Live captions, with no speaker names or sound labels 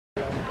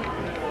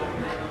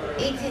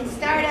18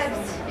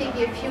 startups,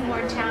 maybe a few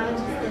more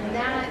challenges than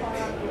that.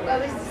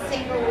 What was the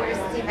single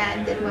worst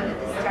event that one of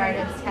the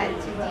startups had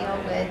to deal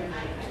with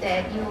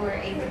that you were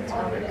able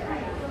to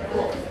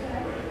overcome?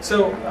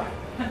 So,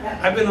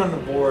 I've been on the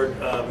board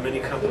of many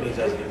companies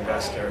as an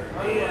investor,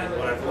 and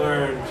what I've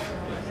learned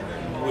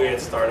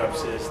with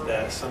startups is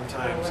that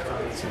sometimes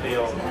companies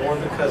fail more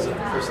because of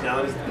the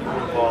personalities of the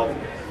people involved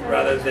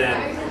rather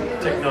than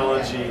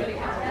technology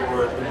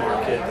or the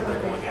market that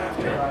they're going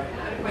after.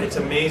 It's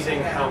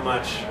amazing how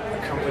much a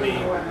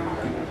company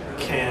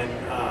can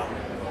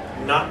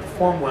not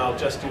perform well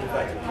just due to the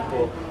fact that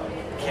people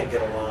can't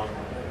get along.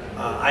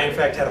 I in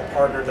fact had a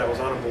partner that was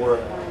on a board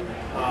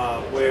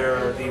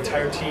where the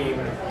entire team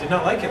did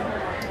not like him.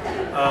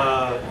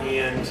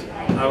 And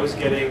I was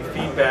getting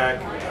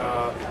feedback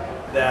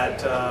that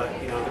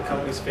the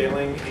company's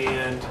failing,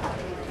 and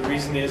the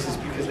reason is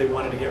because they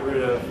wanted to get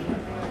rid of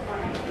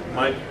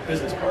my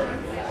business partner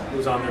who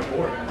was on their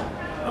board.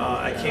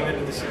 I came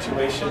into the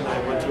situation,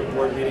 I went to a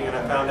board meeting, and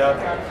I found out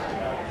that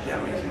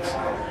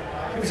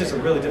he was just a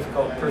really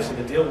difficult person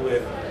to deal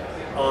with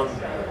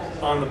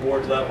on the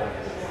board level.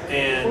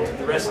 And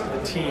the rest of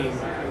the team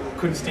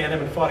couldn't stand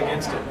him and fought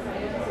against him.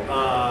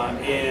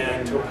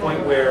 And to a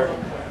point where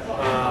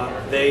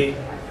they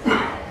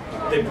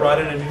brought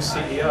in a new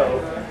CEO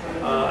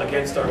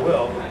against our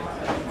will,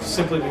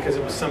 simply because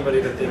it was somebody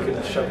that they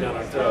could shove down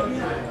our throat.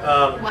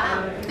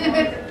 Wow.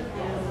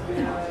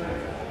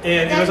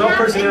 And it was all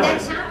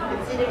personalities.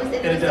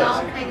 It was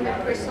all kind of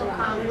a personal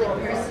conflict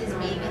versus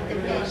maybe the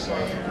vision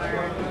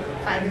or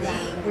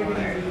funding or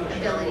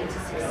ability to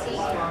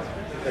succeed.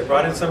 They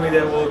brought in somebody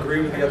that will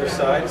agree with the other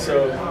side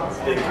so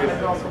they could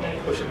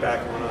push it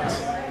back on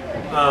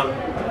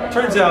us.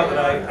 Turns out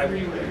that I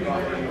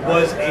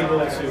was able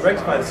to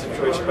rectify the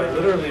situation by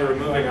literally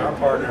removing our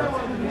partner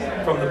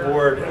from the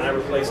board, and I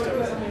replaced him.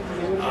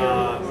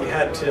 We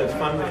had to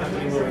fund the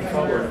company moving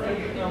forward,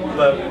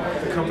 but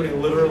the company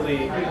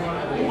literally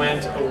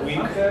went a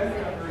week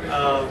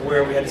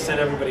where we had to send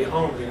everybody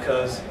home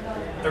because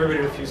everybody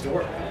refused to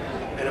work.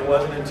 And it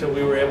wasn't until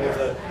we were able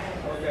to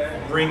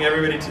bring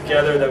everybody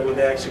together that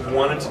they actually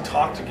wanted to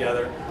talk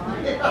together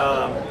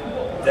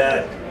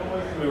that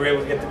we were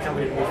able to get the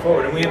company to move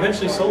forward. And we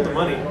eventually sold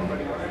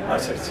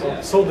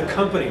sold the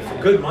company for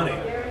good money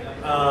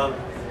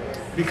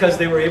because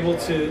they were able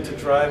to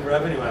drive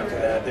revenue after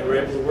that. They were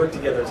able to work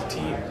together as a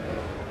team,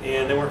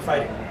 and they weren't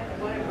fighting.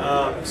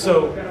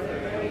 So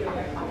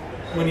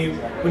when you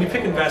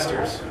pick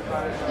investors,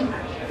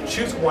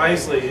 choose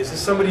wisely. Is this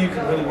somebody you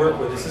can really work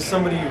with? Is this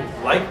somebody you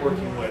like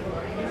working with?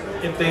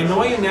 If they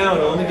annoy you now,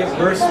 it'll only get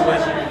worse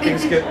when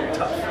things get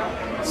tough.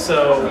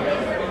 So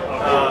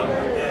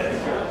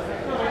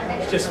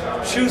just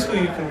choose who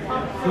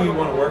you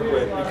want to work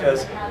with,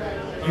 because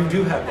you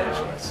do have that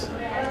choice.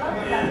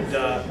 And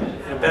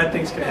bad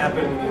things can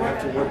happen when you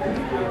have to work with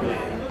people you really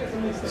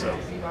hate. So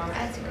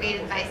that's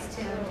great advice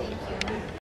too. Thank you.